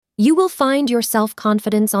You will find your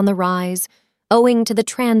self-confidence on the rise, owing to the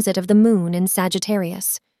transit of the moon in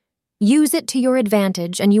Sagittarius. Use it to your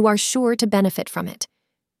advantage and you are sure to benefit from it.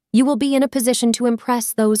 You will be in a position to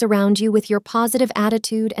impress those around you with your positive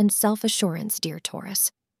attitude and self-assurance, dear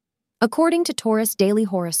Taurus. According to Taurus Daily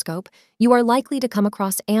Horoscope, you are likely to come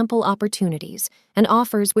across ample opportunities and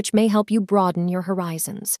offers which may help you broaden your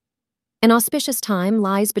horizons. An auspicious time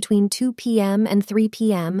lies between 2 p.m. and 3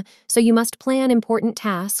 p.m., so you must plan important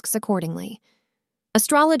tasks accordingly.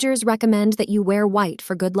 Astrologers recommend that you wear white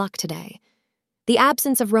for good luck today. The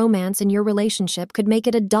absence of romance in your relationship could make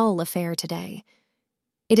it a dull affair today.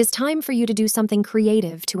 It is time for you to do something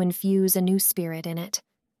creative to infuse a new spirit in it.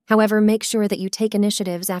 However, make sure that you take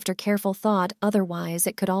initiatives after careful thought, otherwise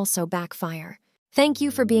it could also backfire. Thank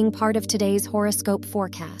you for being part of today's horoscope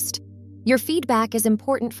forecast. Your feedback is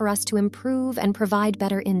important for us to improve and provide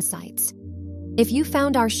better insights. If you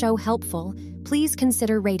found our show helpful, please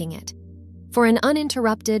consider rating it. For an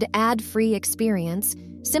uninterrupted, ad-free experience,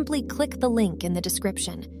 simply click the link in the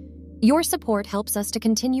description. Your support helps us to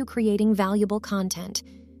continue creating valuable content.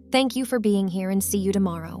 Thank you for being here and see you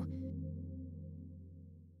tomorrow.